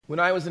When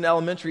I was in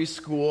elementary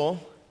school,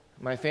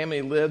 my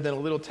family lived in a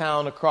little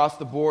town across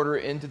the border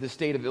into the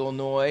state of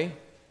Illinois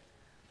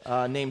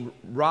named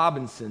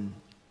Robinson.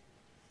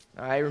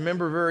 I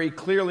remember very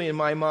clearly in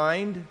my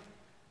mind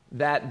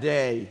that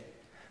day.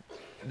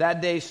 That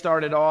day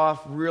started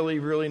off really,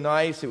 really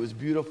nice. It was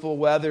beautiful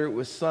weather. It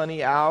was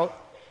sunny out.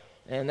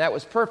 And that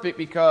was perfect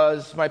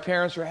because my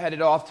parents were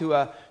headed off to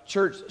a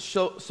church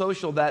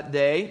social that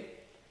day.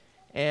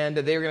 And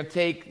they were going to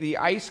take the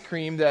ice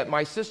cream that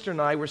my sister and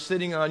I were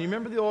sitting on. You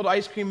remember the old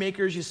ice cream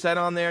makers? You sat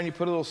on there and you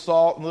put a little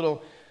salt and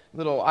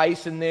little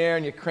ice in there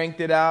and you cranked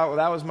it out. Well,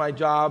 that was my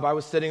job. I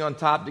was sitting on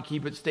top to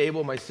keep it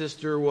stable. My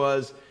sister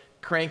was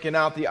cranking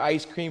out the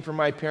ice cream for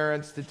my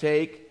parents to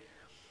take.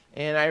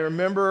 And I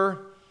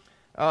remember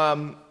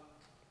the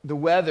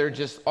weather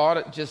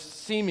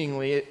just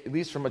seemingly, at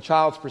least from a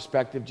child's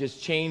perspective,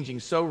 just changing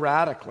so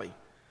radically.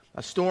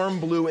 A storm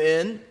blew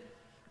in.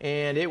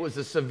 And it was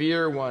a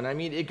severe one. I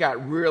mean, it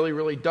got really,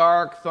 really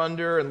dark,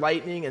 thunder and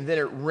lightning, and then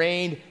it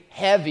rained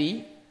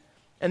heavy.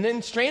 And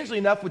then, strangely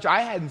enough, which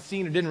I hadn't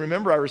seen or didn't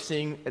remember I was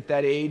seeing at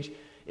that age,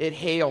 it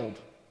hailed.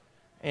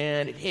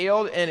 And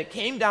it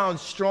came down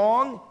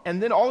strong,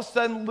 and then all of a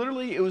sudden,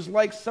 literally, it was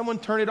like someone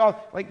turned it off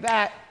like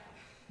that.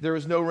 There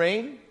was no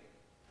rain,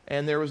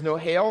 and there was no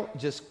hail,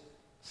 just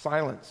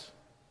silence.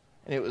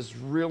 And it was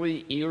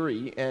really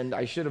eerie, and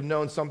I should have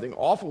known something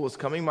awful was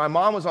coming. My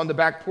mom was on the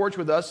back porch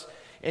with us,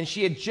 and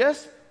she had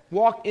just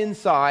walked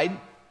inside,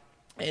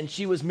 and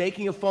she was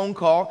making a phone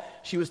call.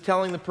 She was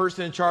telling the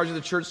person in charge of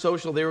the church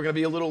social they were going to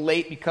be a little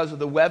late because of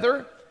the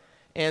weather,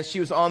 and she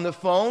was on the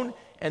phone,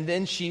 and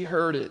then she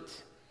heard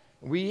it.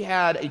 We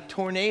had a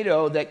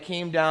tornado that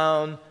came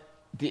down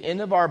the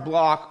end of our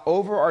block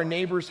over our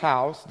neighbor's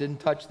house, didn't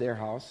touch their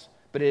house,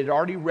 but it had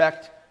already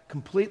wrecked,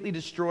 completely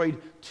destroyed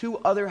 2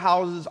 other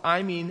houses,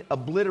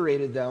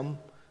 obliterated them,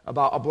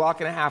 about a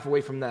block and a half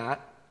away from that.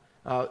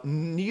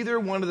 Neither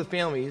one of the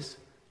families,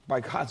 by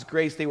God's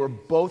grace, they were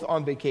both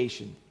on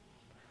vacation.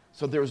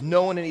 So there was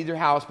no one in either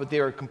house, but they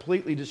were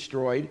completely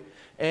destroyed.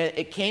 And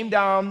it came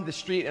down the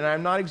street, and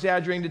I'm not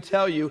exaggerating to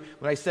tell you,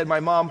 when I said my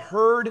mom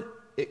heard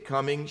it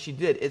coming, she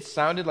did. It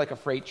sounded like a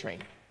freight train.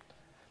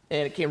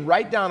 And it came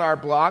right down our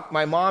block.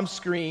 My mom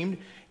screamed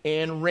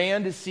and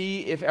ran to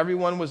see if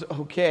everyone was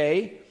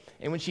okay.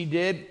 And when she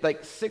did,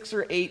 like 6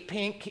 or 8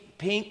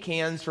 paint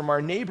cans from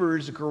our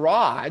neighbor's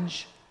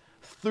garage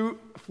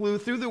flew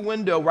through the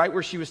window right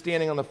where she was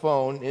standing on the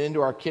phone and into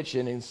our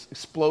kitchen and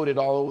exploded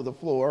all over the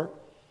floor.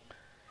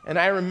 And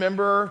I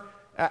remember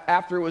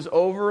after it was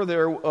over,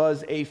 there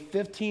was a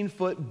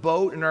 15-foot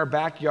boat in our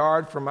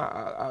backyard from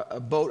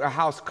a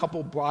house a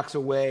couple blocks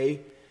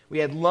away. We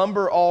had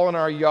lumber all in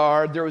our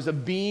yard. There was a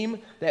beam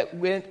that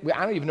went,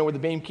 I don't even know where the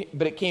beam came,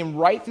 but it came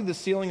right through the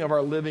ceiling of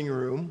our living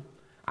room.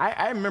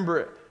 I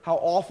remember how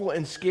awful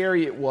and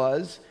scary it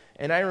was.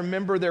 And I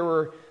remember there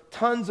were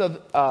tons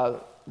of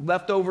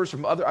leftovers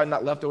from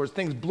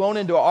things blown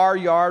into our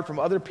yard from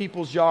other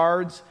people's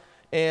yards,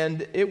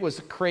 and it was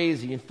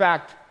crazy. In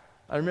fact,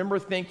 I remember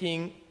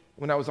thinking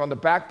when I was on the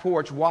back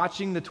porch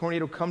watching the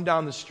tornado come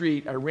down the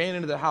street, I ran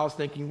into the house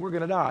thinking, we're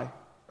going to die.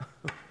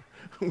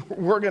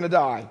 We're going to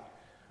die.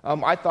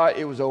 I thought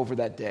it was over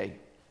that day.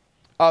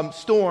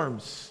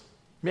 Storms.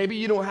 Maybe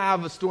you don't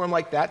have a storm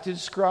like that to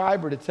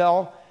describe or to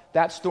tell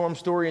that storm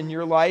story in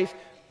your life,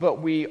 but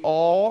we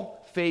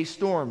all face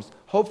storms.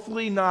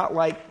 Hopefully not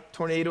like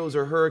tornadoes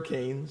or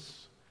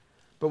hurricanes,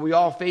 but we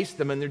all face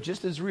them, and they're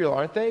just as real,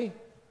 aren't they?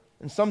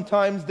 And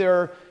sometimes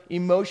they're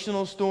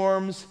emotional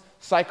storms,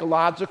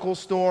 psychological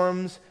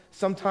storms.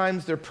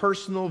 Sometimes they're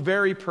personal,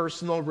 very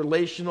personal,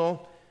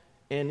 relational,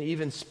 and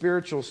even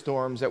spiritual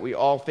storms that we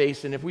all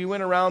face. And if we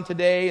went around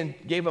today and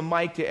gave a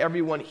mic to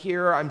everyone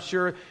here, I'm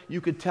sure you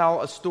could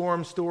tell a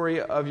storm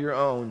story of your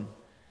own.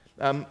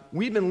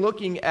 We've been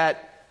looking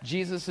at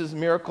Jesus'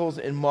 miracles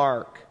in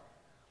Mark.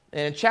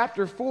 And in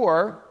chapter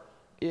 4,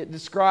 it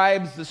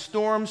describes the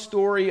storm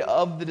story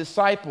of the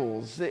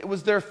disciples. It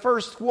was their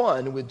first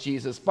one with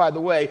Jesus. By the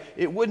way,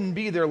 it wouldn't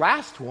be their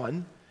last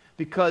one,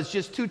 because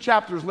just 2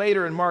 chapters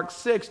later in Mark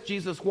 6,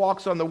 Jesus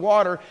walks on the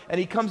water and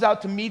he comes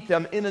out to meet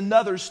them in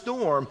another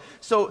storm.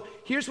 So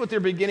here's what they're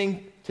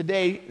beginning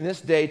today, in this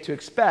day, to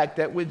expect,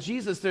 that with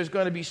Jesus there's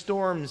going to be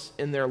storms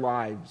in their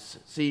lives.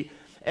 See,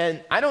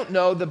 and I don't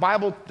know, the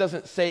Bible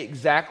doesn't say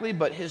exactly,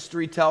 but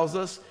history tells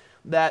us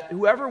that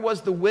whoever was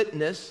the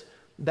witness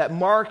that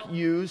Mark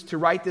used to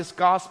write this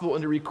gospel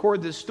and to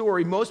record this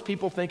story, most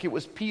people think it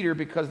was Peter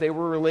because they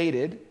were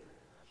related.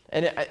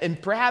 And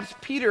perhaps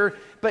Peter,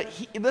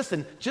 but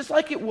listen, just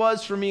like it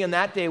was for me in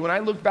that day, when I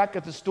look back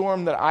at the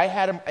storm that I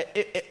had,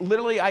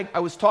 literally I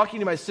was talking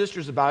to my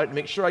sisters about it to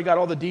make sure I got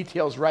all the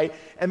details right,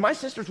 and my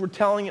sisters were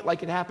telling it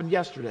like it happened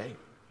yesterday.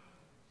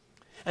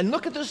 And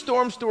look at the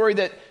storm story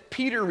that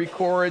Peter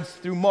records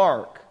through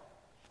Mark.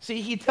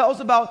 See, he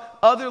tells about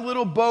other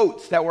little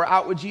boats that were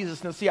out with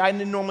Jesus. Now, see, I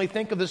didn't normally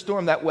think of the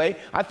storm that way.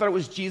 I thought it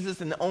was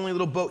Jesus and the only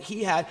little boat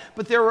he had.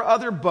 But there were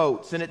other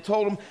boats, and it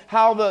told him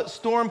how the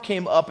storm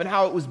came up and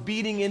how it was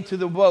beating into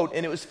the boat,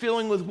 and it was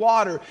filling with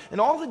water, and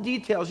all the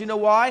details. You know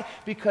why?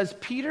 Because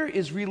Peter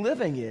is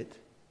reliving it.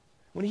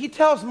 When he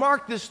tells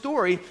Mark this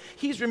story,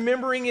 he's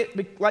remembering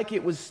it like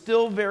it was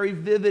still very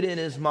vivid in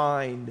his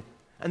mind.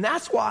 And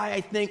that's why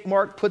I think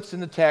Mark puts in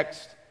the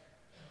text,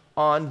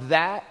 on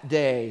that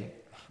day.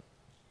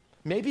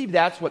 Maybe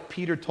that's what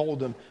Peter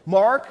told him.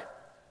 Mark,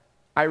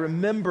 I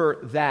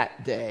remember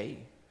that day.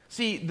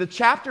 See, the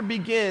chapter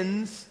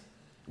begins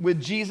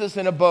with Jesus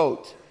in a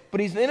boat. But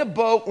he's in a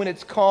boat when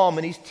it's calm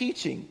and he's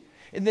teaching.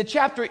 And the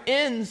chapter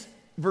ends,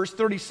 verse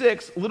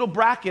 36, little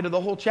bracket of the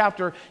whole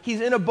chapter,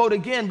 he's in a boat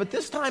again, but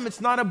this time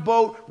it's not a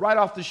boat right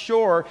off the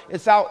shore,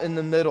 it's out in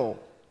the middle.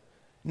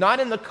 Not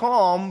in the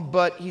calm,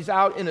 but he's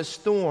out in a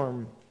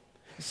storm.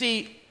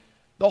 See,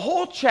 the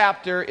whole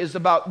chapter is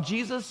about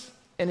Jesus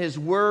and his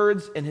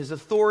words and his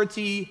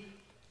authority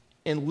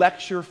in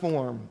lecture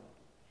form.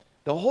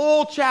 The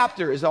whole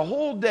chapter is a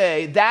whole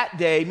day, that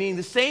day, meaning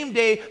the same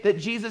day that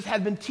Jesus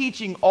had been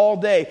teaching all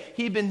day.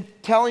 He'd been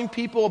telling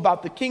people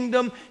about the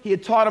kingdom. He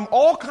had taught them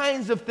all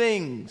kinds of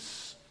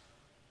things.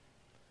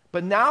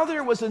 But now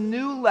there was a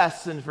new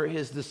lesson for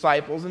his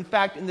disciples. In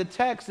fact, in the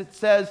text it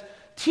says,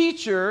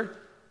 "Teacher,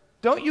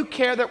 don't you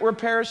care that we're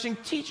perishing?"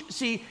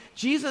 See,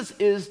 Jesus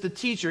is the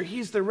teacher.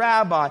 He's the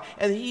rabbi,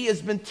 and he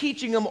has been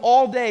teaching them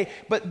all day.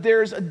 But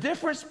there's a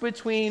difference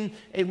between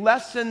a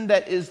lesson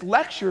that is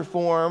lecture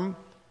form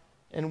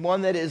and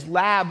one that is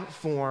lab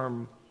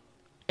form.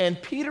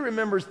 And Peter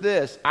remembers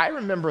this. I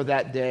remember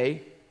that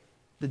day,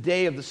 the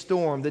day of the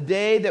storm, the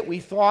day that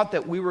we thought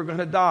that we were going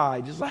to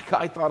die, just like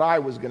I thought I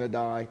was going to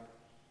die.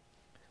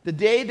 The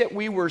day that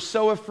we were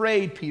so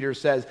afraid, Peter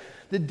says.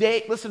 The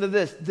day, listen to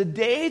this, the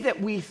day that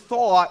we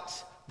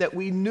thought that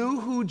we knew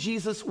who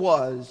Jesus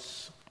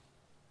was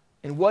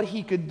and what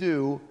he could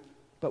do,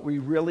 but we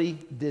really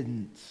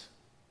didn't.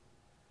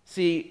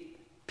 See,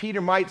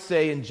 Peter might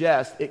say in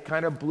jest, it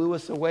kind of blew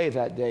us away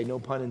that day, no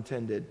pun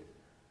intended.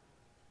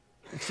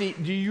 See,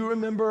 do you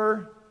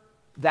remember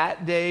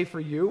that day for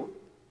you?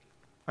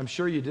 I'm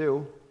sure you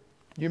do.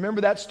 You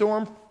remember that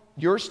storm?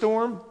 Your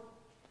storm?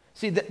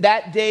 See,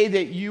 that day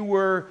that you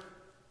were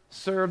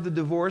served the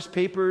divorce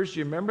papers,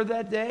 you remember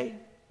that day?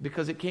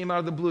 Because it came out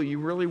of the blue. You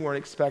really weren't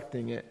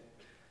expecting it.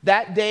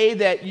 That day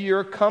that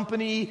your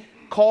company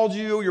called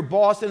you, your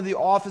boss into the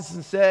office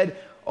and said,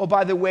 "Oh,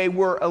 by the way,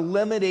 we're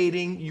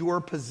eliminating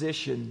your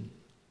position."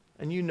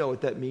 And you know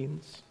what that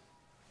means.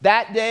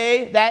 That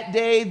day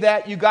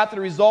that you got the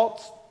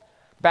results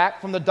back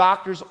from the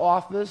doctor's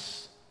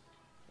office,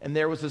 and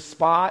there was a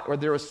spot or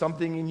there was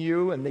something in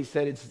you, and they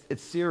said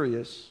it's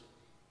serious.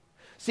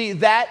 See,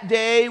 that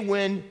day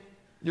when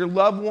your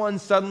loved one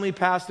suddenly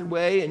passed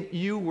away and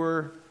you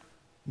were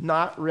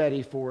not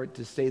ready for it,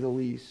 to say the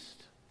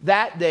least.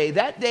 That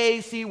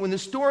day, see, when the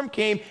storm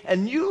came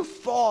and you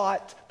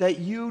thought that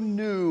you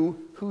knew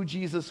who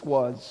Jesus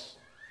was.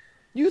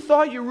 You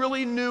thought you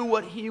really knew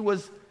what he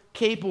was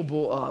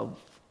capable of.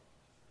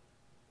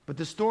 But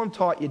the storm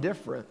taught you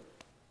different.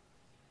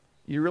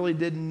 You really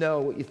didn't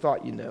know what you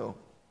thought you knew.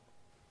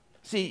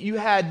 See, you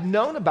had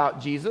known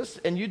about Jesus,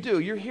 and you do.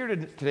 You're here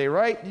today,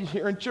 right? You're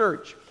here in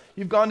church.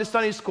 You've gone to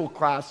Sunday school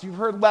class. You've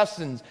heard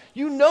lessons.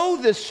 You know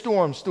this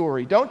storm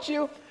story, don't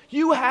you?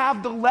 You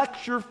have the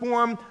lecture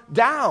form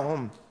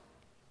down.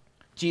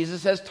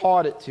 Jesus has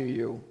taught it to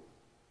you.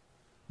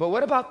 But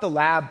what about the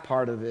lab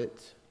part of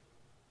it?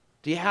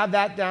 Do you have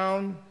that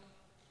down?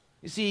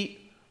 You see,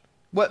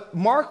 what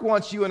Mark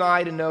wants you and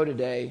I to know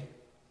today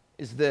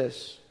is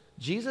this.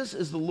 Jesus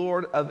is the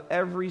Lord of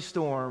every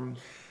storm,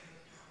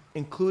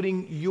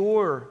 including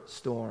your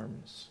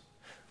storms.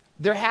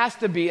 There has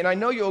to be, and I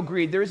know you'll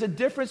agree, there is a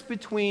difference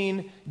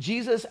between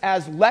Jesus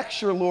as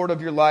lecture Lord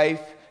of your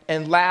life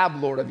and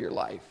lab Lord of your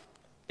life.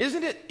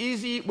 Isn't it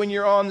easy when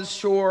you're on the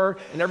shore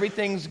and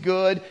everything's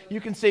good? You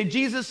can say,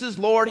 Jesus is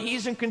Lord,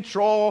 he's in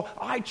control,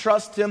 I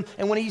trust him.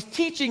 And when he's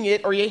teaching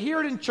it, or you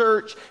hear it in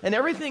church, and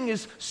everything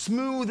is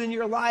smooth in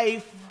your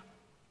life,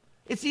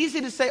 it's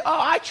easy to say, oh,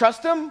 I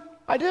trust him,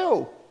 I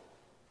do.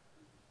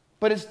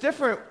 But it's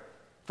different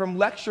from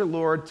lecture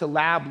Lord to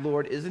lab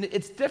Lord, isn't it?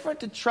 It's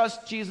different to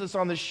trust Jesus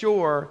on the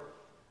shore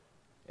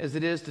as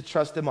it is to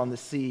trust him on the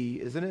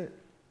sea, isn't it?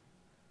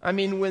 I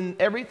mean, when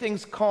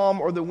everything's calm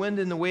or the wind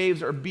and the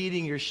waves are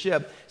beating your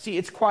ship, see,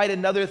 it's quite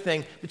another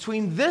thing.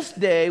 Between this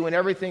day when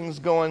everything's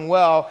going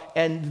well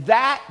and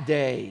that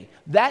day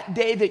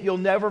that you'll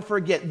never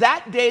forget,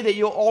 that day that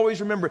you'll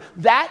always remember,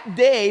 that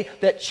day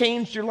that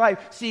changed your life.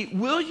 See,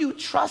 will you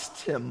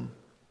trust him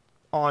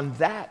on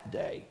that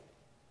day?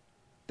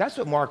 That's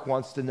what Mark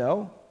wants to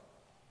know.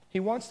 He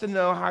wants to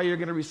know how you're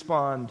going to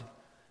respond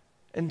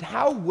and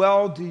how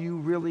well do you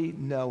really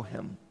know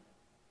him.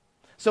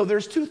 So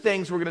there's two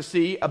things we're going to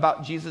see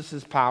about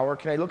Jesus' power.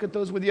 Can I look at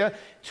those with you?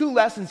 Two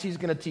lessons he's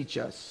going to teach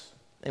us.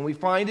 And we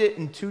find it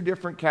in two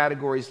different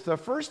categories. The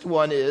first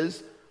one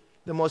is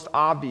the most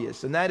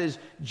obvious, and that is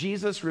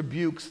Jesus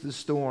rebukes the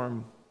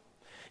storm.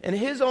 In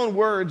his own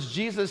words,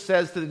 Jesus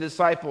says to the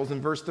disciples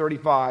in verse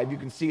 35, you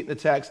can see it in the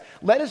text,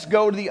 let us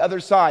go to the other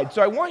side.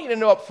 So I want you to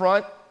know up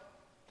front,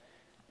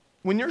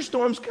 when your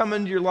storms come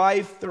into your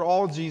life, they're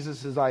all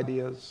Jesus'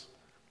 ideas.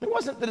 It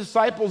wasn't the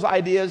disciples'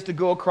 ideas to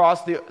go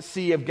across the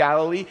Sea of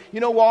Galilee. You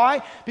know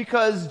why?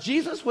 Because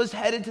Jesus was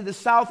headed to the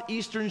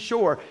southeastern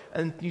shore.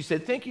 And you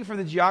said, thank you for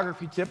the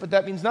geography tip, but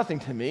that means nothing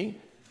to me.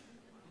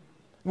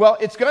 Well,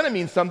 it's going to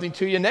mean something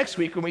to you next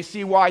week when we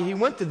see why he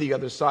went to the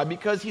other side,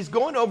 because he's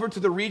going over to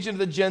the region of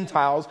the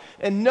Gentiles,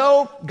 and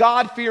no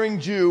God-fearing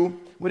Jew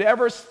would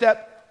ever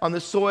step on the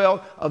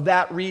soil of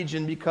that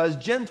region because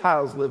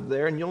Gentiles live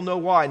there, and you'll know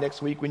why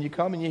next week when you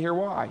come and you hear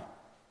why.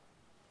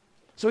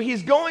 So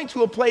he's going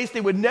to a place they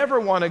would never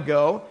want to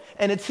go,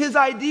 and it's his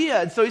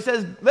idea. And so he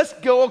says, let's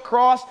go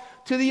across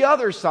to the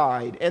other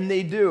side, and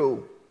they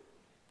do.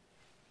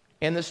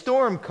 And the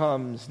storm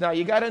comes. Now,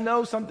 you got to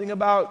know something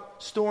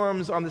about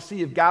storms on the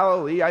Sea of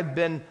Galilee. I've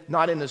been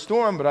not in the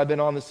storm, but I've been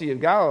on the Sea of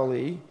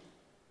Galilee.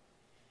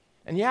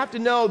 And you have to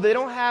know they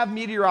don't have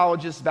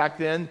meteorologists back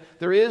then.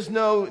 There is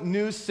no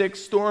News 6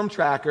 storm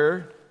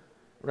tracker,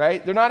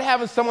 right? They're not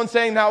having someone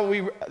saying,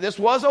 this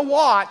was a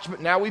watch, but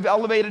now we've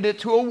elevated it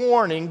to a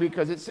warning,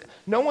 because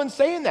no one's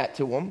saying that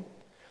to them.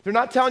 They're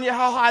not telling you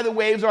how high the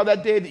waves are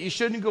that day, that you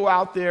shouldn't go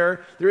out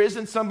there. There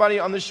isn't somebody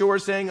on the shore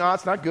saying,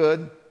 it's not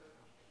good.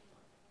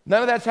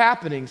 None of that's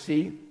happening,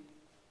 see?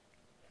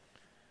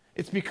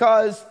 It's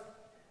because,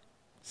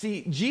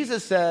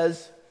 Jesus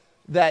says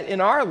that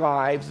in our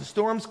lives, the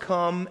storms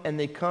come and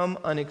they come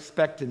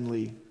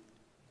unexpectedly.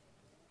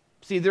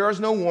 See, there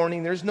is no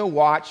warning, there's no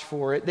watch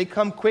for it. They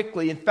come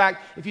quickly. In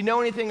fact, if you know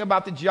anything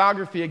about the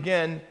geography,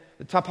 again,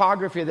 the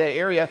topography of that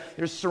area,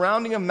 there's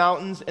surrounding of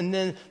mountains, and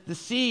then the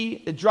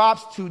sea, it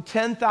drops to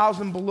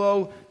 10,000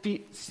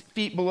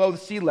 feet below the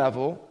sea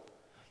level.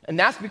 And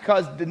that's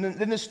because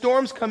then the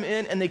storms come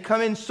in, and they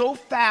come in so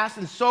fast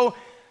and so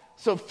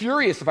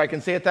furious, if I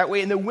can say it that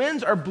way, and the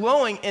winds are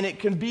blowing, and it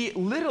can be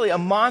literally a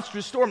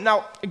monstrous storm.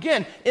 Now,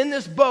 again, in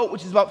this boat,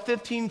 which is about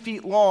 15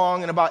 feet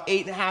long and about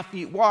 8.5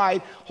 feet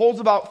wide,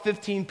 holds about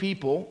 15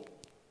 people.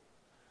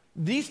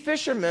 These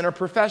fishermen are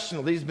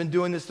professional. They've been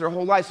doing this their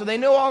whole life. So they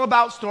know all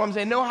about storms.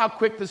 They know how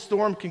quick the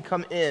storm can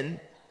come in.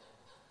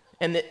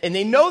 And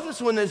they know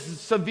this one is a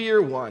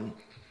severe one,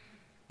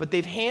 but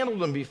they've handled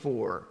them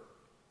before.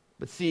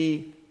 But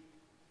see,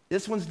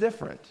 this one's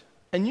different.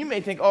 And you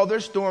may think,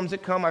 there's storms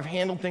that come. I've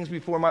handled things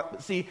before.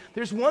 See,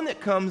 there's one that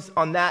comes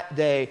on that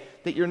day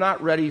that you're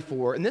not ready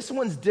for. And this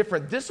one's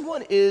different. This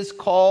one is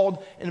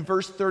called, in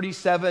verse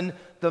 37,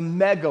 the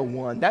mega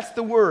one. That's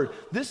the word.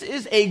 This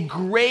is a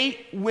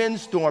great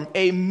windstorm,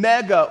 a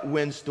mega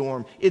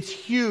windstorm. It's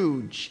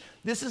huge.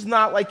 This is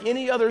not like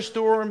any other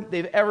storm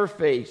they've ever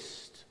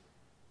faced.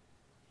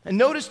 And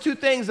notice two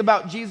things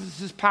about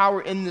Jesus'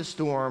 power in this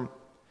storm.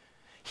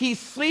 He's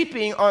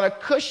sleeping on a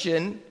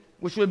cushion,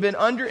 which would have been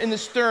under in the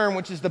stern,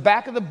 which is the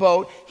back of the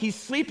boat. He's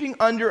sleeping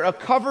under a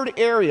covered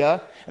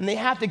area, and they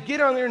have to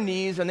get on their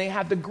knees, and they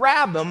have to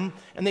grab him,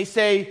 and they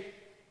say,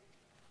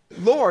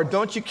 Lord,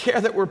 don't you care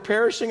that we're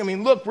perishing? I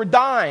mean, look, we're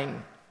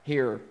dying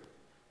here.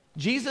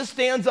 Jesus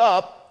stands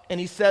up, and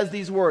he says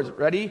these words.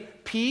 Ready?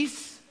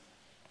 Peace,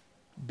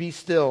 be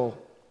still.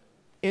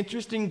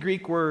 Interesting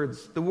Greek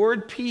words. The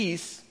word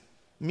peace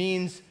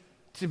means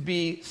to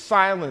be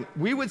silent.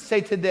 We would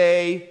say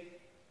today,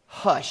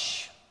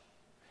 hush.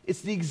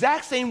 It's the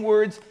exact same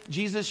words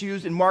Jesus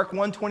used in Mark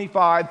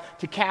 1:25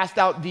 to cast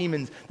out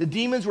demons. The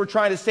demons were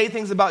trying to say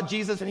things about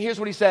Jesus, and here's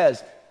what he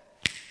says.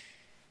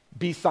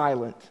 Be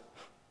silent.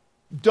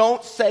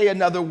 Don't say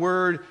another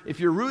word. If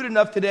you're rude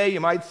enough today, you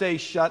might say,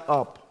 shut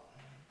up.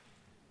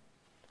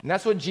 And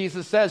that's what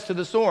Jesus says to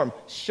the storm.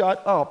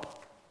 Shut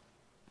up.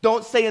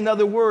 Don't say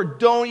another word.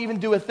 Don't even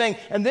do a thing.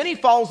 And then he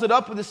follows it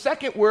up with a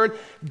second word,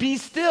 be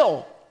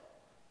still.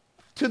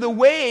 To the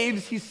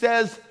waves, he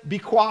says, be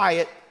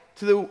quiet.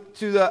 To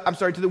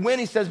the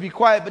wind, he says, be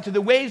quiet. But to the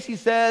waves, he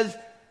says,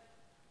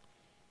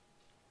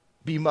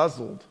 be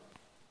muzzled.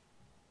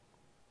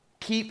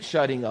 Keep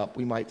shutting up,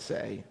 we might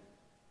say.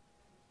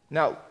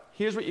 Now,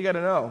 here's what you got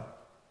to know.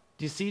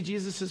 Do you see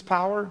Jesus'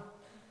 power?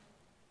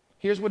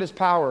 Here's what his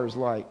power is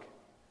like.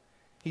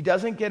 He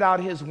doesn't get out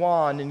his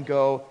wand and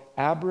go,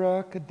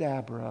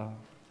 abracadabra.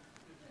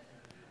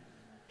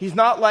 He's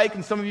not like,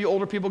 and some of you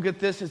older people get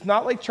this, it's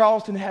not like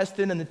Charlton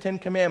Heston and the Ten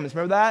Commandments.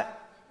 Remember that?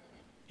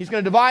 He's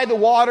going to divide the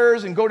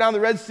waters and go down the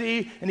Red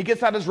Sea, and he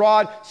gets out his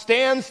rod,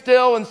 stand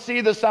still and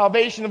see the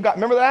salvation of God.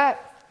 Remember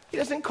that? He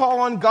doesn't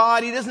call on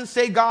God. He doesn't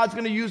say God's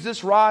going to use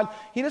this rod.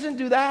 He doesn't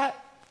do that.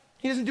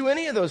 He doesn't do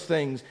any of those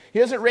things. He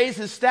doesn't raise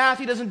his staff.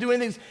 He doesn't do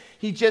anything.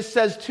 He just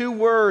says two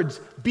words,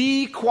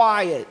 be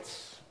quiet.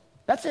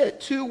 That's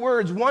it, two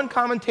words. One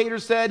commentator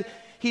said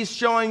he's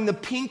showing the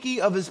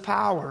pinky of his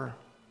power.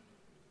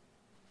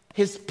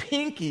 His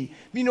pinky.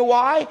 You know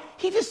why?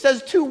 He just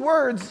says two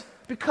words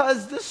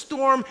because this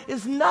storm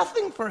is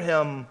nothing for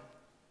him.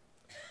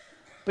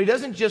 But he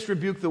doesn't just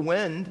rebuke the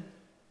wind.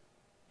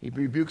 He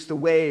rebukes the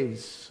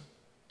waves.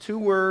 Two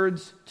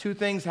words, two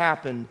things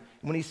happen.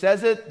 When he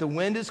says it, the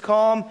wind is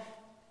calm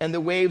and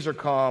the waves are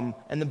calm.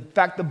 And in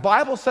fact, the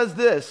Bible says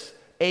this,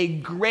 a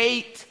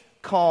great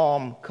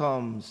calm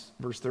comes,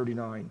 verse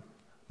 39.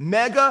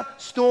 Mega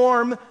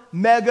storm,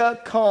 mega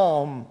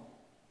calm.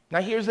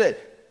 Now here's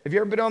it. Have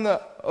you ever been on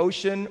the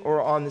ocean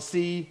or on the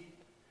sea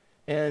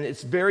and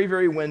it's very,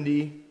 very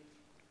windy,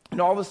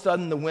 and all of a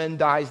sudden the wind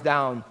dies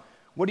down.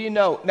 What do you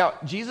know? Now,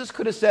 Jesus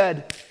could have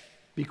said,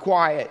 be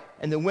quiet,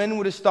 and the wind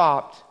would have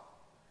stopped,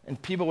 and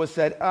people would have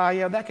said,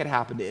 yeah, that could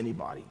happen to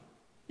anybody.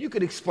 You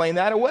could explain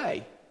that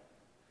away.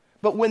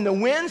 But when the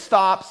wind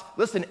stops,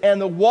 listen, and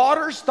the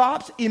water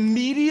stops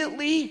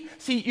immediately,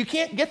 see, you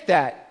can't get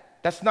that.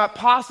 That's not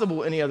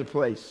possible any other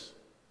place.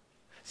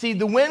 See,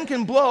 the wind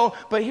can blow,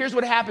 but here's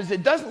what happens.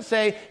 It doesn't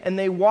say, and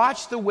they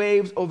watch the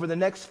waves over the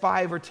next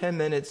 5 or 10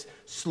 minutes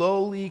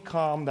slowly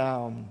calm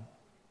down.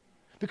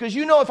 Because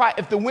you know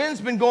if the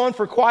wind's been going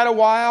for quite a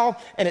while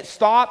and it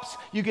stops,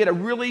 you get a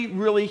really,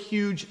 really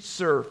huge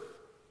surf.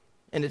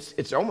 And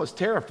it's almost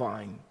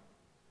terrifying.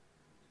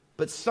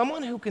 But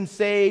someone who can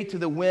say to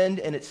the wind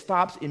and it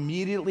stops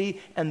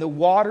immediately and the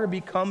water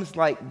becomes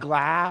like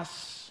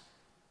glass.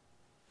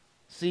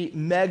 See,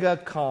 mega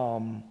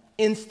calm,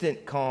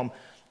 instant calm.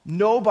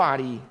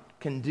 Nobody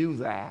can do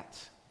that.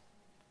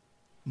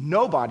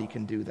 Nobody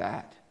can do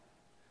that.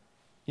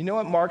 You know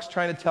what Mark's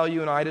trying to tell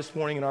you and I this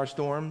morning in our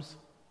storms?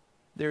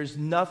 There's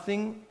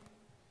nothing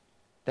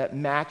that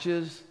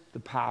matches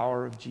the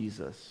power of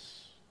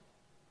Jesus.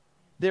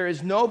 There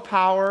is no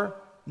power,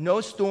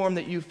 no storm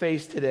that you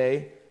face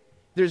today.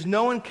 There's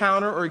no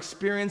encounter or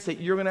experience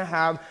that you're going to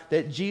have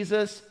that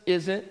Jesus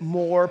isn't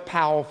more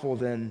powerful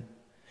than.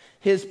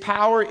 His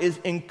power is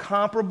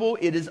incomparable.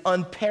 It is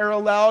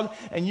unparalleled.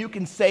 And you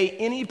can say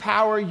any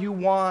power you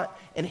want,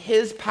 and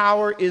his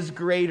power is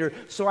greater.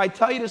 So I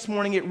tell you this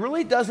morning, it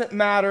really doesn't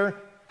matter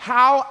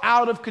how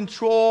out of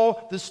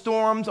control the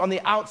storms on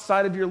the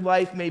outside of your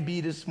life may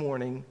be this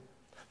morning.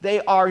 They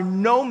are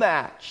no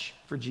match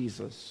for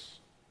Jesus.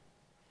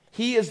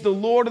 He is the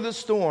Lord of the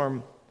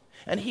storm.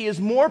 And he is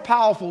more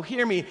powerful,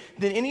 hear me,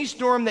 than any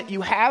storm that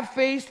you have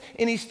faced,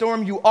 any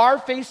storm you are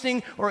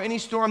facing, or any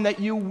storm that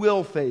you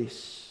will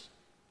face.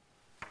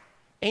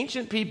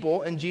 Ancient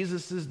people in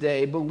Jesus'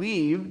 day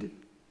believed,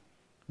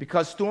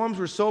 because storms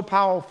were so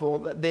powerful,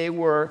 that they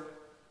were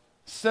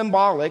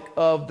symbolic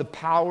of the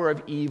power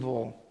of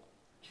evil.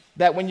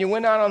 That when you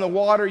went out on the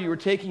water, you were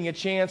taking a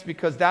chance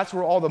because that's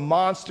where all the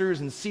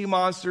monsters and sea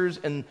monsters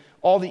and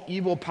all the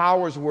evil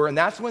powers were. And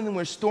that's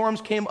when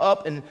storms came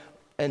up and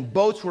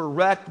boats were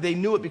wrecked, they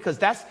knew it because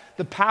that's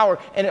the power.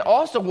 And it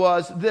also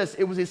was this,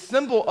 it was a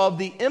symbol of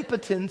the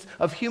impotence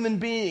of human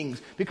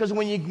beings. Because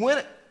when you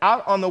went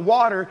out on the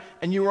water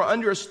and you were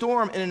under a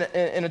storm, in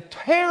a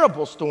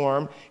terrible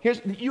storm,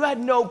 you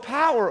had no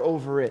power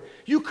over it.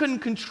 You couldn't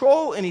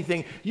control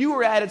anything. You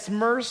were at its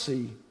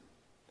mercy.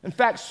 In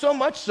fact, so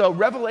much so,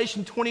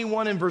 Revelation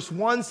 21 and verse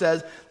 1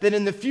 says that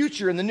in the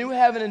future, in the new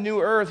heaven and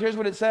new earth, here's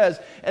what it says,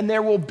 and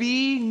there will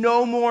be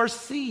no more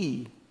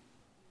sea.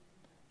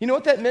 You know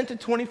what that meant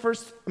to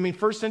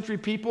first century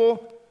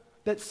people?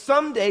 That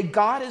someday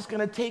God is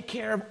going to take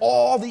care of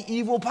all the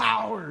evil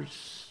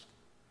powers.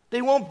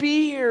 They won't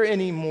be here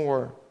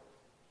anymore.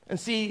 And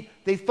see,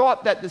 they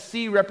thought that the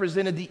sea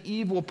represented the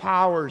evil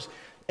powers.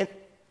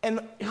 And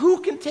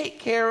who can take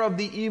care of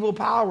the evil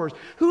powers?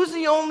 Who's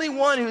the only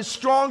one who's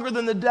stronger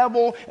than the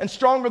devil and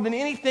stronger than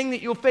anything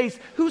that you'll face?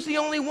 Who's the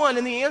only one?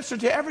 And the answer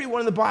to everyone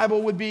in the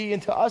Bible would be, and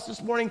to us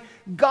this morning,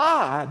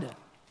 God.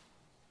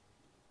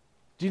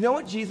 Do you know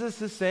what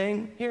Jesus is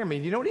saying? Hear me.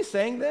 Do you know what he's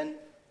saying then?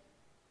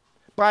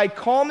 By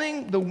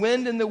calming the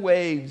wind and the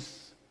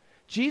waves,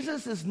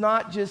 Jesus is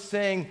not just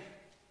saying,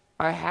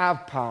 I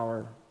have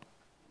power.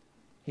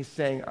 He's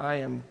saying, I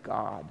am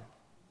God.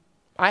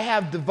 I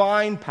have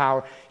divine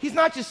power. He's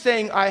not just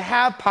saying, I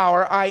have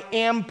power, I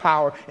am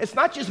power. It's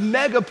not just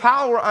mega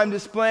power I'm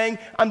displaying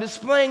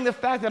the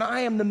fact that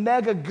I am the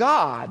mega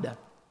God.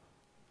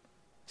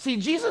 See,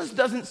 Jesus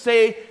doesn't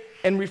say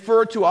and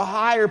refer to a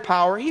higher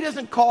power. He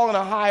doesn't call in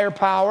a higher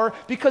power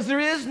because there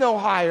is no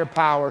higher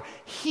power.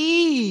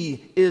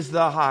 He is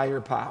the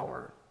higher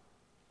power.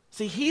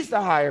 See, he's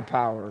the higher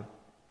power.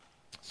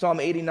 Psalm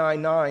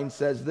 89:9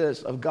 says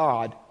this of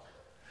God,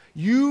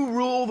 you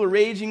rule the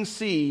raging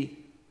sea.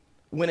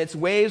 When its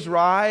waves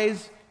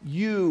rise,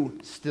 you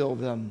still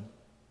them.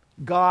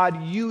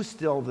 God, you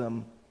still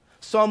them.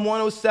 Psalm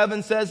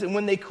 107 says, and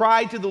when they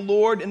cried to the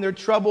Lord in their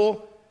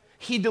trouble,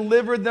 he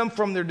delivered them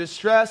from their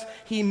distress.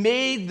 He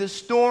made the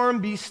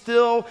storm be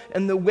still,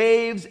 and the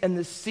waves and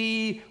the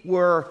sea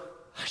were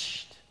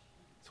hushed.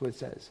 That's what it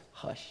says,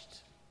 hushed.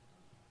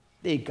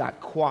 They got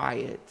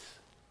quiet.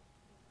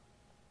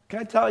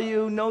 Can I tell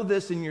you, know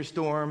this in your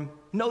storm.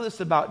 Know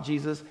this about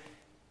Jesus.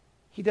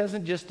 He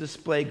doesn't just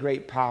display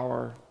great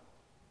power.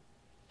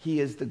 He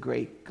is the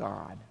great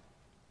God.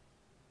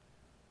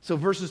 So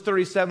verses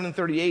 37 and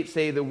 38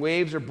 say the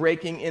waves are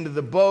breaking into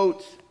the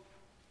boat.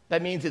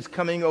 That means it's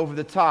coming over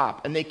the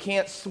top. And they're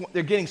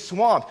getting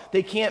swamped.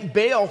 They can't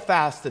bail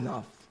fast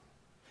enough.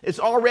 It's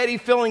already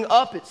filling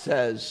up, it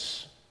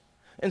says.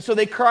 And so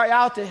they cry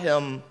out to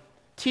him,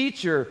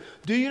 Teacher,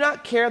 do you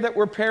not care that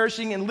we're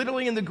perishing? And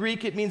literally in the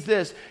Greek it means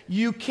this,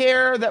 you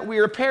care that we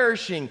are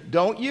perishing,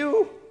 don't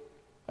you?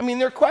 I mean,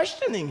 they're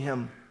questioning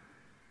him.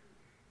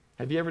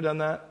 Have you ever done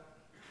that?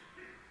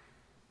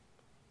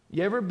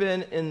 You ever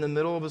been in the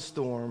middle of a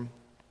storm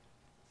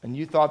and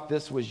you thought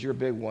this was your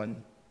big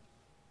one?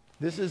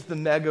 This is the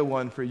mega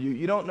one for you.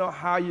 You don't know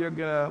how you're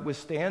going to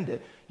withstand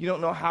it. You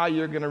don't know how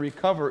you're going to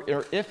recover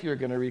or if you're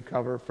going to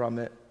recover from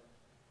it.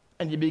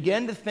 And you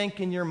begin to think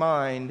in your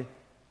mind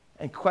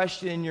and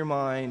question in your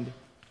mind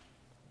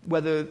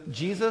whether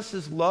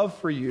Jesus' love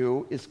for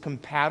you is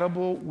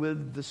compatible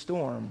with the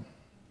storm,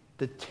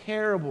 the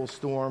terrible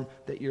storm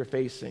that you're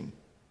facing.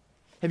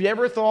 Have you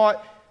ever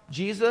thought,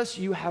 Jesus,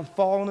 you have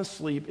fallen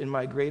asleep in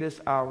my greatest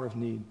hour of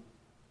need.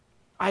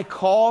 I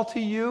call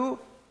to you,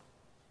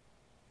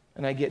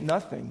 and I get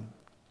nothing,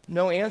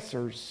 no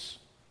answers.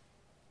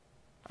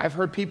 I've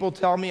heard people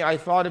tell me, I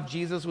thought if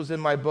Jesus was in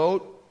my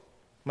boat,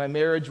 my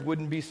marriage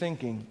wouldn't be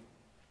sinking.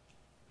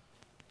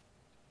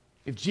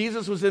 If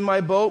Jesus was in my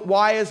boat,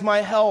 why is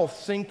my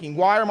health sinking?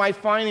 Why are my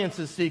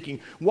finances sinking?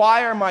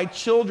 Why are my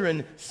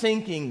children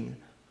sinking?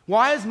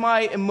 Why is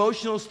my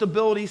emotional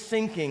stability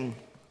sinking?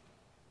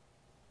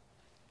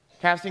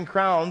 Casting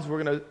Crowns,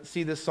 we're going to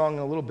see this song in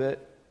a little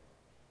bit.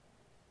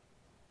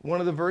 One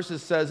of the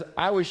verses says,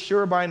 I was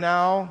sure by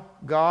now,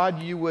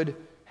 God, you would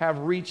have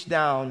reached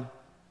down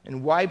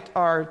and wiped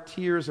our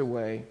tears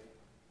away,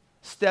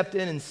 stepped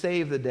in and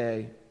saved the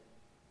day.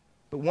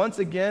 But once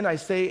again, I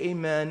say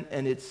amen,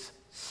 and it's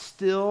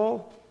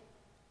still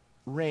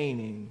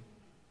raining.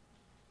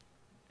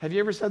 Have you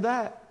ever said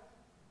that?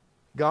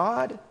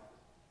 God,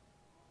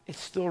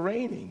 it's still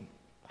raining.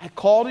 I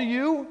call to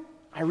you,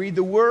 I read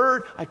the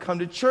word, I come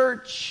to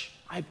church,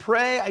 I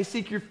pray, I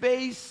seek your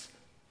face.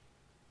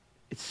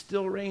 It's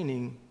still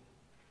raining.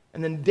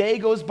 And then a day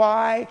goes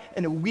by,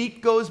 and a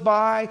week goes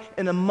by,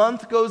 and a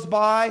month goes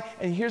by,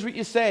 and here's what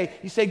you say.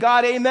 You say,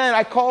 God, amen,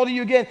 I call to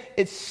you again.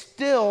 It's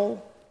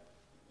still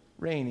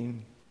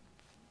raining.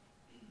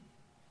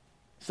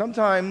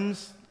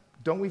 Sometimes,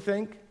 don't we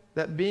think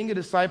that being a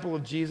disciple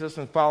of Jesus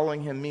and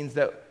following him means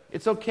that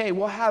it's okay,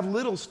 we'll have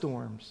little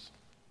storms,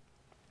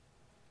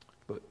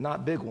 but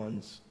not big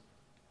ones,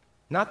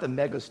 not the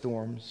mega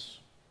storms.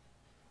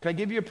 Can I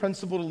give you a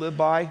principle to live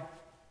by?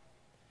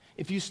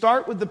 If you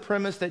start with the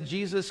premise that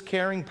Jesus'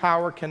 caring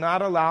power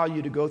cannot allow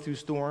you to go through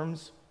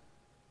storms,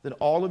 then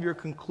all of your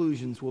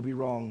conclusions will be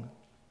wrong.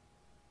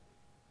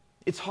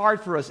 It's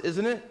hard for us,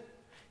 isn't it?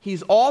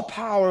 He's all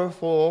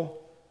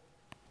powerful,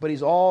 but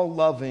he's all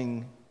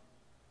loving.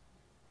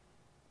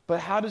 But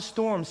how does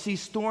storms? See,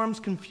 storms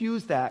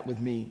confuse that with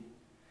me.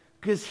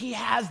 Because he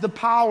has the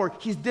power.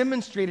 He's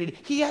demonstrated it.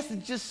 He has to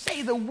just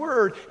say the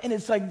word, and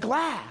it's like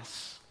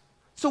glass.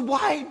 So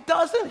why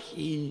doesn't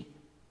he?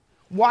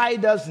 Why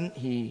doesn't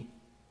he?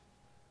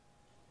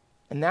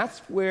 And that's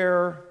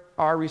where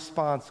our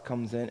response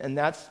comes in, and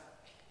that's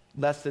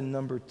lesson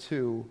number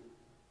 2.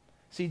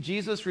 See,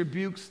 Jesus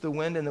rebukes the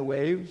wind and the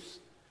waves,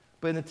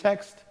 but in the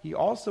text, he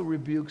also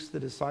rebukes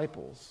the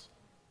disciples.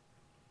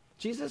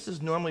 Jesus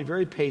is normally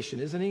very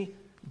patient, isn't he?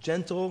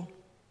 Gentle.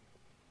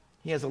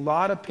 He has a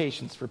lot of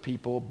patience for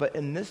people, but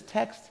in this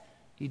text,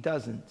 he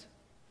doesn't.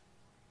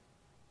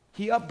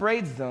 He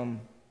upbraids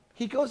them.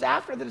 He goes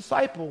after the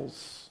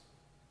disciples.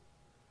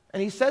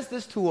 And he says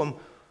this to them.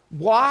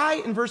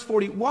 Why, in verse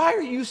 40, why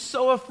are you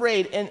so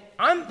afraid? And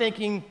I'm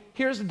thinking,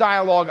 here's the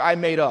dialogue I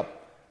made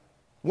up.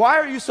 Why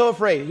are you so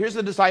afraid? Here's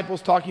the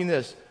disciples talking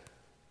this.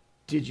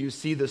 Did you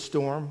see the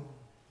storm?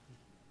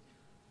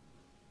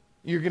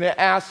 You're going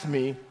to ask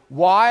me,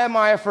 why am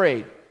I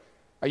afraid?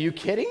 Are you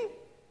kidding?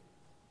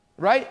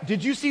 Right?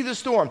 Did you see the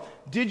storm?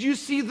 Did you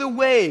see the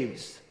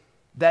waves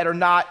that are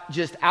not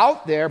just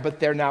out there,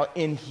 but they're now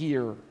in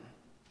here?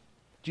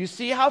 Do you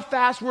see how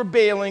fast we're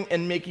bailing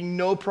and making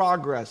no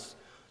progress?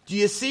 Do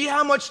you see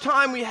how much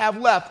time we have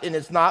left, and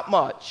it's not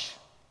much?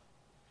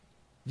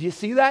 Do you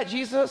see that,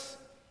 Jesus?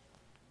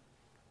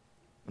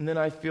 And then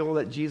I feel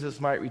that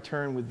Jesus might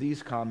return with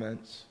these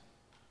comments.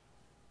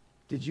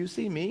 Did you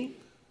see me?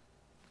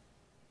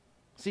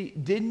 See,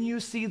 didn't you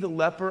see the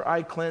leper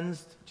I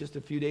cleansed just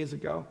a few days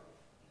ago?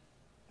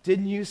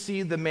 Didn't you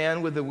see the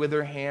man with the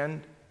withered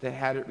hand that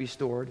had it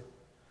restored?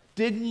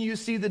 Didn't you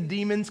see the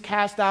demons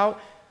cast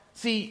out?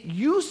 See,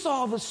 you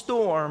saw the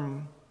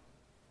storm,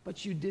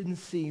 but you didn't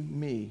see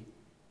me.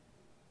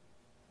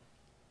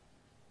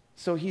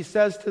 So he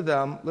says to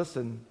them,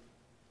 listen,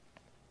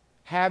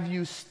 have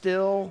you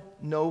still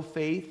no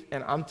faith?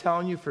 And I'm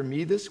telling you, for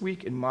me this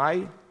week, in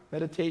my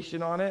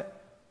meditation on it,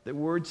 the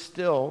word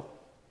still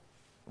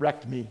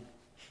wrecked me.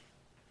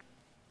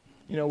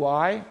 You know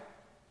why?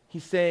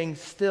 He's saying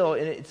still,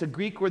 and it's a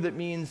Greek word that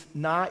means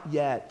not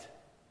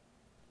yet.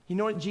 You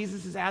know what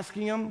Jesus is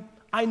asking him?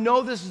 I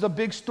know this is a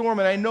big storm,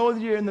 and I know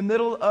that you're in the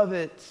middle of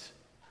it,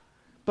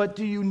 but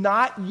do you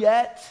not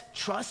yet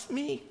trust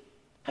me?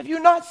 Have you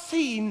not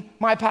seen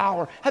my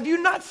power? Have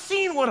you not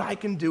seen what I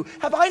can do?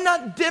 Have I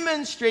not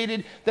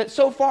demonstrated that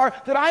so far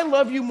that I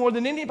love you more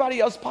than anybody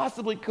else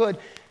possibly could?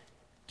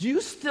 Do you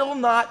still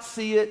not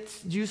see it?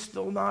 Do you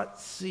still not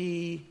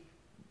see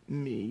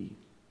me?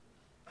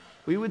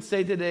 We would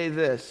say today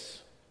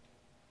this.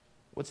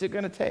 What's it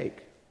going to take?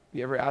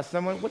 You ever ask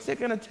someone, what's it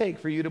going to take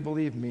for you to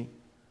believe me?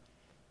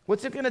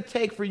 What's it going to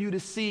take for you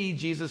to see,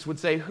 Jesus would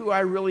say, who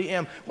I really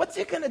am? What's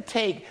it going to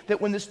take that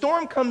when the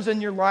storm comes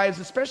in your lives,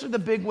 especially the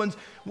big ones,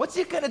 what's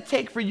it going to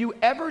take for you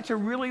ever to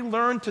really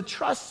learn to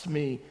trust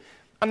me?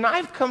 And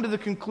I've come to the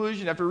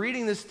conclusion after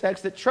reading this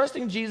text that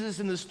trusting Jesus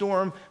in the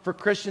storm for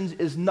Christians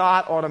is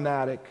not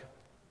automatic.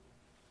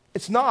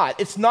 It's not.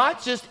 It's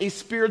not just a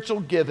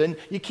spiritual given.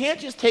 You can't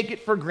just take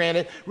it for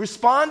granted.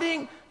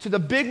 Responding to the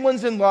big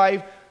ones in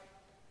life,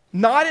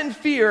 not in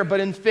fear,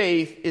 but in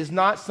faith, is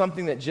not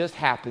something that just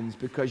happens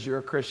because you're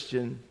a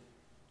Christian.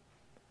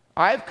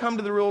 I've come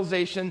to the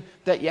realization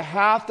that you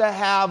have to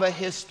have a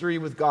history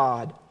with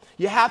God.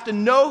 You have to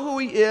know who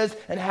He is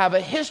and have a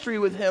history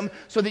with Him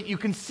so that you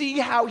can see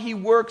how He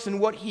works and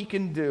what He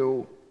can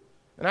do.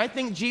 And I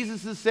think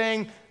Jesus is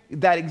saying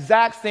that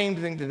exact same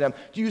thing to them.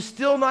 Do you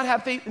still not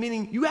have faith?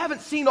 Meaning, you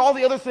haven't seen all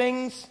the other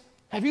things?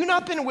 Have you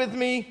not been with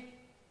me?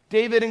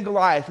 David and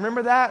Goliath.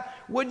 Remember that?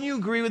 Wouldn't you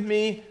agree with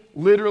me,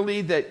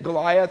 literally, that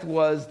Goliath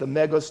was the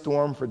mega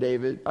storm for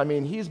David? I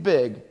mean, he's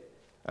big.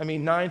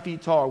 9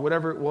 feet tall,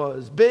 whatever it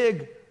was.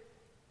 Big.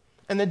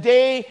 And the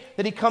day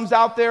that he comes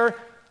out there,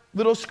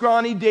 little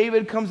scrawny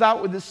David comes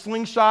out with his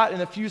slingshot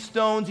and a few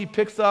stones he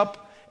picks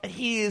up, and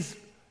he is,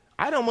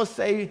 I'd almost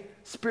say,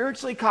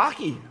 spiritually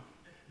cocky.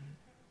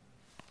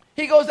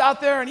 He goes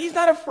out there and he's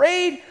not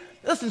afraid.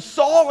 Listen,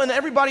 Saul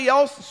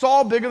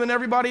bigger than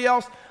everybody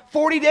else,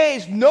 40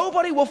 days,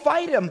 nobody will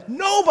fight him.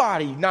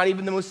 Nobody, not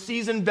even the most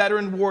seasoned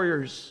veteran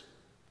warriors.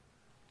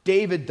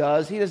 David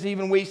does. He doesn't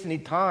even waste any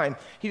time.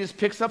 He just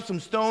picks up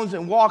some stones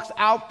and walks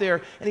out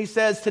there and he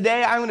says,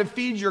 today I'm going to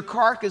feed your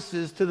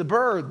carcasses to the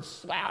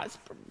birds. Wow,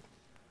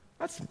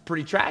 that's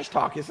pretty trash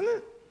talk, isn't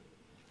it?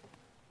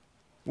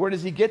 Where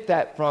does he get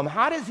that from?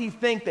 How does he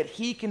think that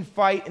he can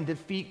fight and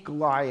defeat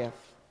Goliath?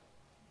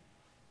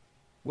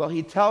 Well,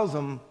 he tells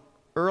him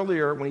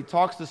earlier when he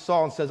talks to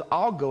Saul and says,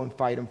 I'll go and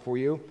fight him for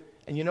you.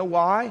 And you know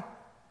why?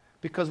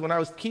 Because when I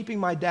was keeping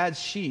my dad's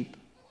sheep,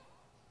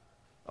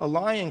 a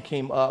lion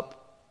came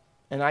up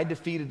and I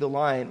defeated the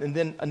lion. And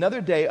then another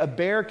day, a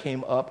bear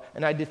came up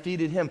and I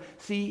defeated him.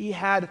 See, he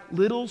had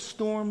little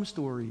storm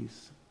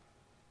stories.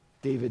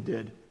 David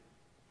did.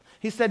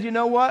 He said, you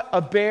know what? A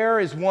bear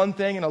is one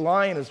thing and a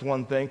lion is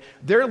one thing.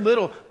 They're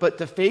little, but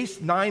to face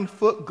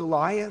 9-foot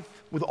Goliath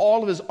with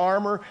all of his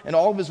armor and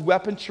all of his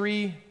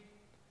weaponry,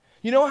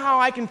 you know how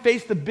I can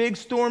face the big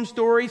storm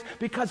stories?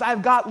 Because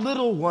I've got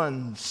little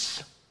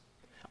ones.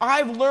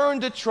 I've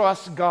learned to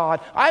trust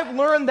God. I've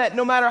learned that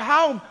no matter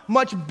how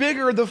much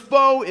bigger the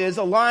foe is,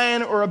 a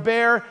lion or a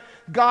bear,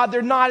 God,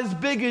 they're not as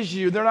big as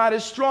you. They're not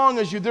as strong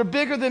as you. They're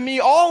bigger than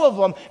me, all of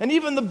them, and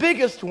even the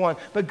biggest one.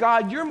 But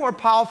God, you're more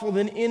powerful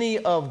than any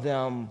of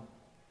them.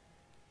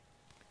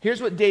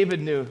 Here's what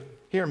David knew.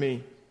 Hear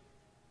me.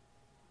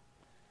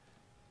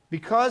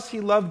 Because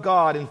he loved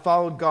God and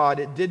followed God,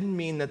 it didn't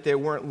mean that there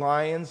weren't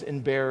lions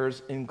and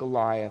bears and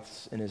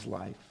Goliaths in his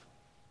life.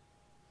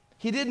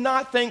 He did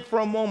not think for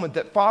a moment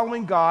that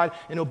following God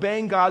and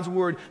obeying God's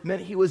word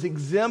meant he was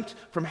exempt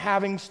from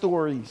having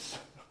stories.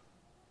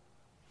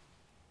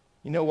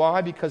 You know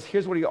why? Because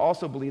here's what he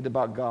also believed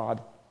about God,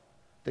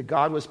 that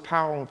God was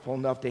powerful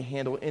enough to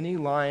handle any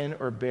lion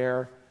or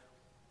bear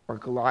or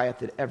Goliath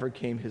that ever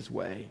came his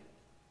way.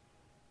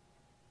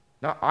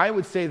 Now, I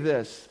would say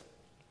this.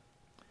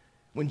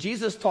 When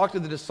Jesus talked to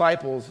the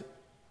disciples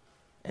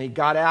and he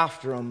got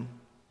after them,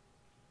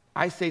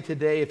 I say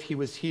today if he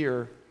was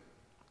here,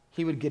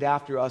 he would get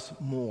after us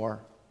more.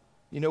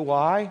 You know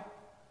why?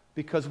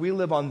 Because we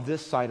live on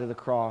this side of the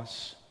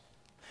cross.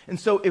 And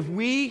so if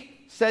we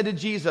said to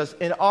Jesus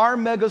in our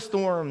mega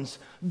storms,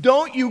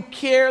 don't you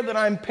care that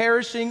I'm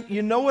perishing?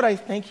 You know what I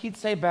think he'd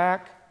say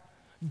back?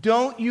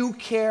 Don't you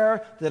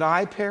care that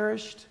I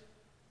perished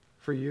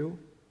for you?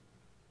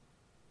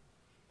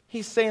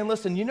 He's saying,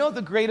 listen, you know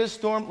the greatest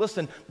storm?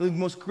 Listen,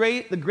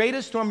 the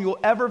greatest storm you'll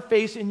ever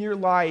face in your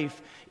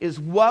life is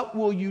what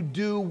will you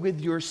do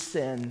with your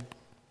sin?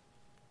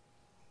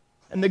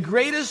 And the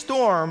greatest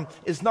storm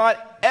is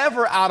not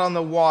ever out on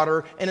the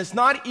water, and it's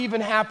not even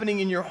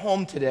happening in your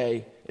home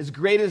today, as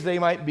great as they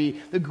might be.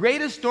 The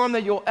greatest storm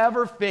that you'll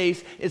ever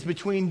face is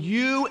between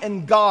you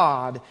and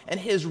God and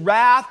his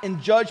wrath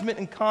and judgment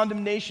and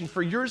condemnation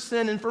for your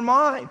sin and for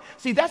mine.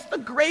 See, that's the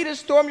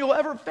greatest storm you'll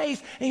ever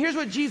face. And here's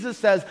what Jesus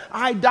says,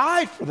 I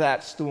died for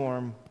that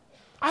storm.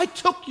 I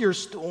took your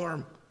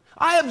storm.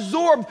 I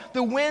absorbed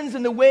the winds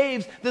and the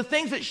waves, the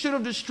things that should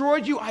have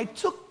destroyed you. I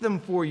took them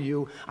for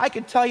you. I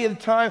could tell you the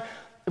time,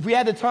 if we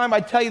had the time,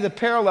 I'd tell you the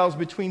parallels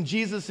between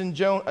Jesus and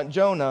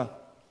Jonah.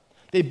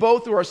 They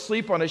both were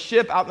asleep on a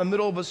ship out in the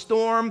middle of a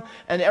storm,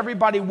 and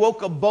everybody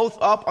woke up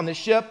both up on the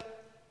ship,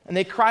 and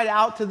they cried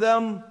out to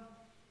them.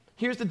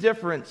 Here's the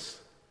difference.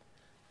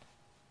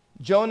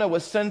 Jonah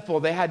was sinful.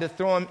 They had to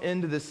throw him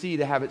into the sea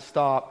to have it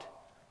stopped.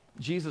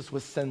 Jesus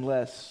was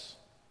sinless,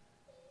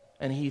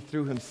 and he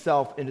threw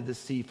himself into the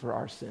sea for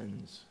our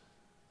sins.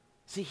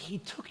 See, he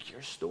took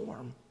your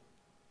storm.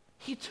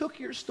 He took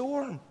your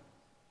storm.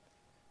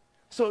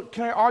 So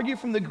can I argue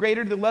from the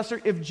greater to the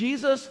lesser? If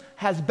Jesus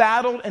has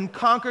battled and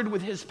conquered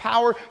with his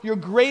power your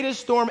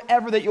greatest storm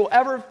ever that you'll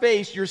ever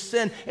face, your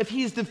sin, if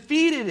he's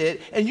defeated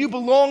it and you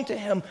belong to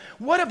him,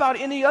 what about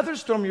any other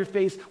storm you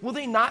face? Will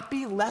they not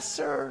be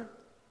lesser?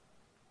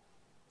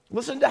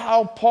 Listen to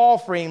how Paul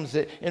frames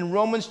it in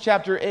Romans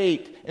chapter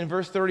 8 and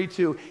verse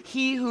 32.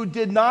 He who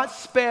did not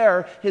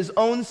spare his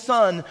own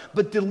son,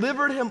 but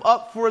delivered him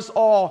up for us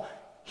all.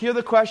 Hear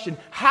the question,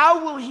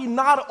 how will he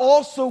not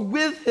also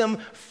with him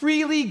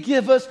freely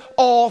give us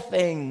all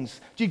things?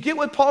 Do you get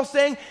what Paul's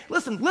saying?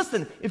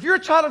 Listen, if you're a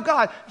child of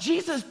God,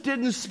 Jesus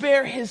didn't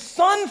spare his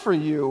son for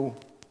you.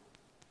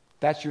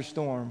 That's your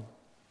storm.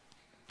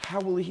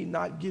 How will he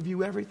not give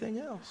you everything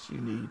else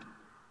you need?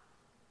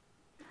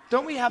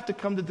 Don't we have to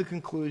come to the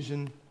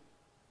conclusion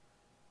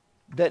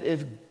that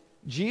if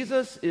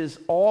Jesus is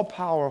all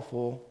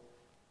powerful,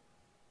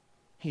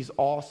 he's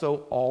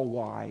also all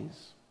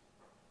wise?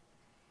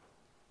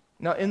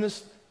 Now, in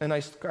this, and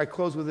I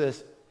close with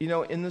this,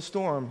 in the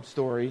storm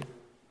story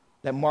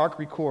that Mark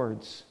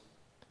records,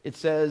 it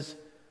says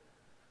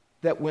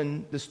that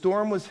when the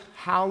storm was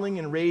howling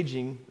and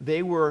raging,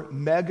 they were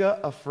mega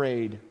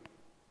afraid.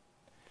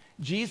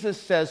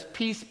 Jesus says,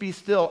 peace be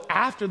still.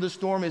 After the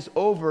storm is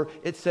over,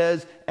 it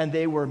says, and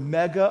they were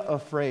mega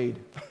afraid.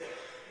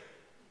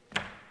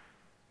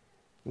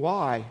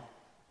 Why?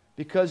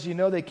 Because,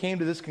 they came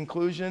to this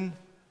conclusion.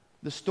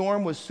 The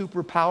storm was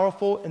super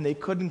powerful and they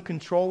couldn't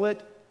control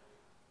it.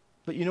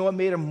 But you know what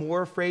made them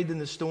more afraid than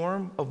the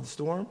storm?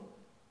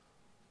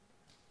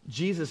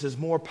 Jesus is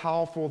more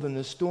powerful than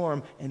the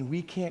storm, and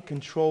we can't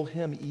control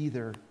him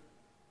either.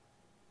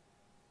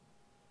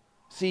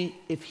 See,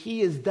 if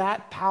he is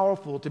that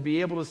powerful to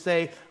be able to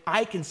say,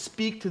 I can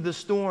speak to the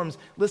storms,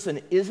 listen,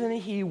 isn't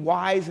he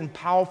wise and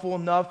powerful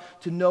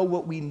enough to know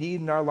what we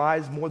need in our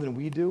lives more than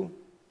we do?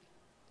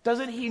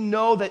 Doesn't he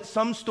know that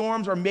some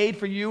storms are made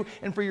for you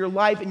and for your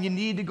life, and you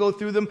need to go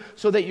through them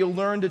so that you'll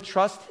learn to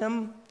trust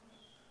him?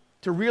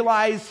 To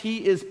realize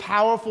he is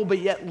powerful but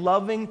yet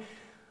loving.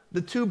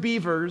 The two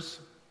beavers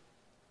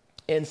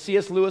in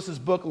C.S. Lewis's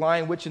book,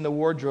 Lion, Witch, and the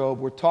Wardrobe,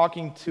 were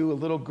talking to a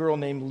little girl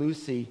named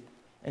Lucy,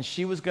 and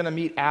she was going to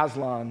meet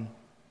Aslan.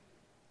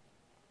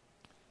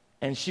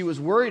 And she was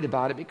worried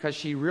about it because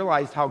she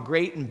realized how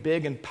great and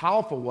big and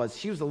powerful it was.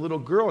 She was a little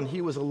girl and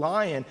he was a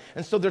lion.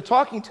 And so they're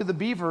talking to the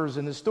beavers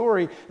in the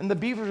story, and the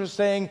beavers are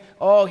saying,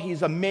 oh,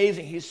 he's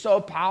amazing, he's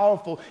so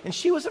powerful. And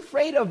she was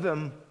afraid of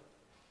him.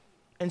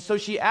 And so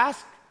she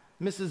asked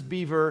Mrs.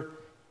 Beaver,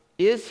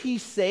 is he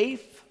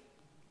safe?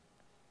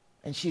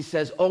 And she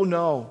says, oh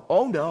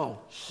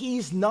no,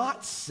 he's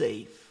not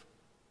safe,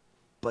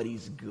 but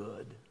he's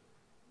good.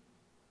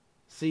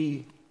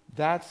 See,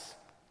 that's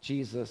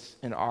Jesus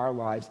in our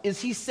lives. Is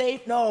he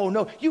safe?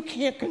 No, you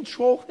can't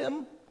control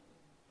him.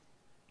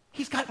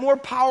 He's got more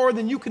power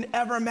than you can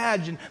ever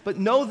imagine. But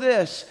know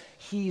this,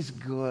 he's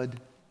good.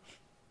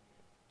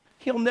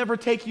 He'll never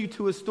take you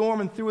to a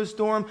storm and through a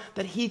storm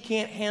that he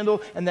can't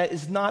handle, and that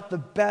is not the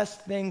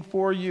best thing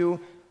for you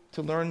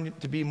to learn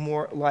to be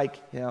more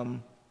like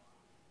him.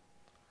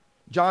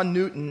 John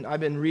Newton, I've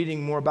been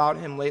reading more about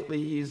him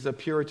lately. He's a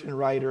Puritan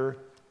writer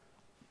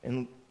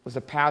and was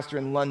a pastor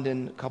in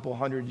London a couple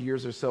hundred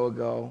years or so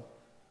ago.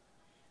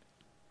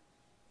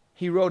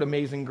 He wrote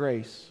Amazing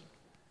Grace.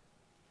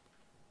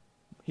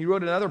 He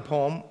wrote another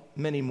poem,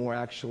 many more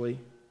actually,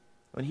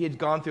 when he had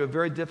gone through a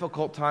very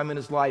difficult time in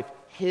his life,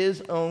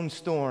 his own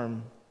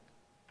storm.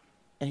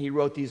 And he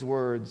wrote these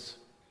words,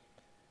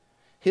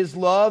 his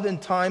love in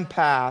time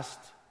past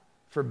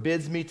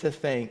forbids me to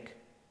think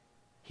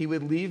he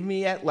would leave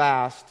me at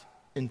last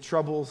in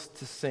troubles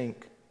to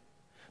sink.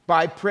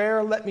 By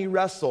prayer let me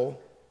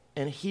wrestle,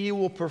 and he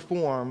will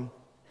perform.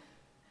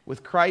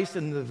 With Christ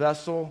in the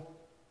vessel,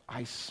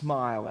 I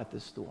smile at the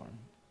storm.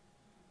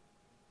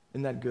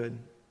 Isn't that good?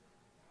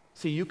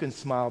 See, you can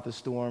smile at the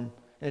storm,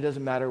 and it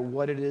doesn't matter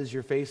what it is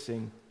you're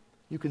facing.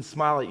 You can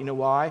smile at it. You know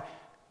why?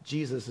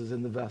 Jesus is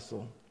in the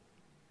vessel.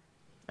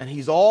 And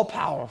he's all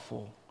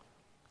powerful,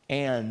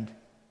 and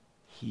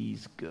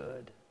he's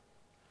good.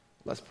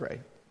 Let's pray.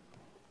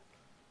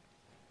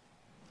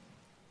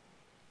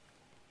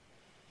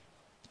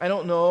 I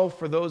don't know,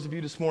 for those of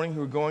you this morning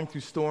who are going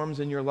through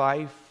storms in your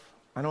life,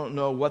 I don't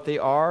know what they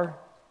are.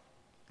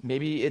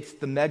 Maybe it's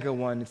the mega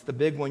one. It's the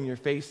big one you're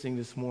facing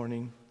this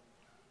morning.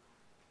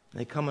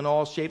 They come in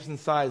all shapes and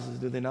sizes,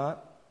 do they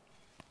not?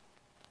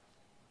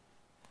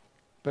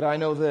 But I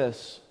know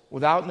this.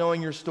 Without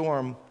knowing your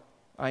storm,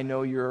 I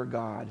know you're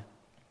God.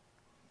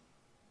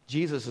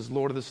 Jesus is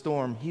Lord of the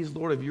storm. He's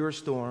Lord of your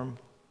storm.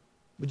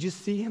 Would you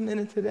see him in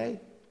it today?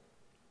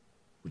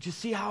 Would you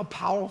see how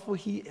powerful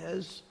he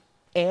is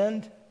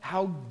and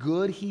how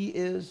good he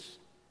is?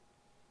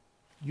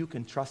 You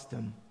can trust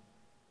him.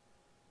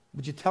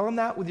 Would you tell him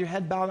that with your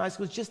head bowed and eyes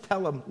closed? Just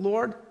tell him,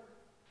 Lord,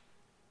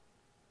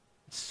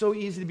 it's so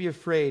easy to be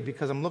afraid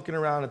because I'm looking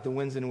around at the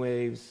winds and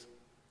waves.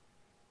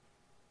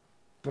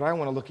 But I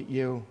want to look at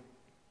you.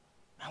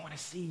 I want to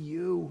see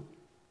you.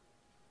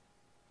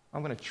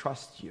 I'm going to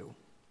trust you.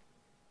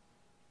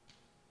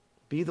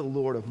 Be the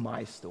Lord of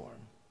my storm.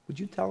 Would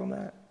you tell him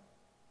that?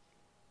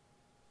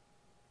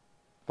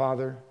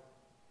 Father,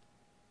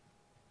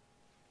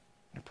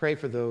 I pray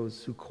for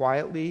those who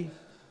quietly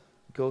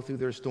go through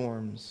their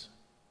storms.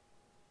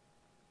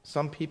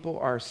 Some people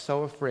are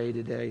so afraid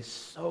today,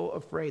 so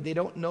afraid. They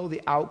don't know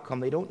the outcome.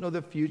 They don't know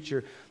the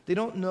future. They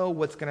don't know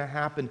what's going to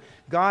happen.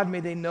 God, may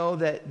they know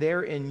that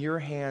they're in your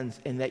hands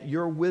and that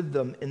you're with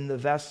them in the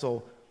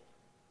vessel.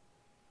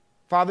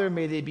 Father,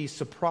 may they be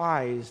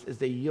surprised as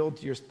they yield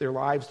their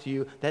lives to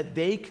you, that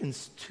they can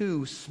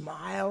too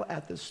smile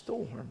at the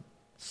storm.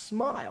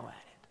 Smile at it.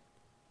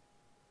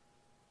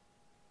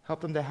 Help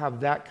them to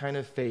have that kind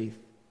of faith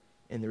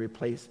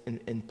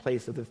in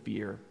place of the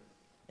fear.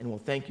 And we'll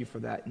thank you for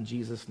that in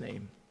Jesus'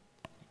 name.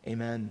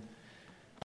 Amen.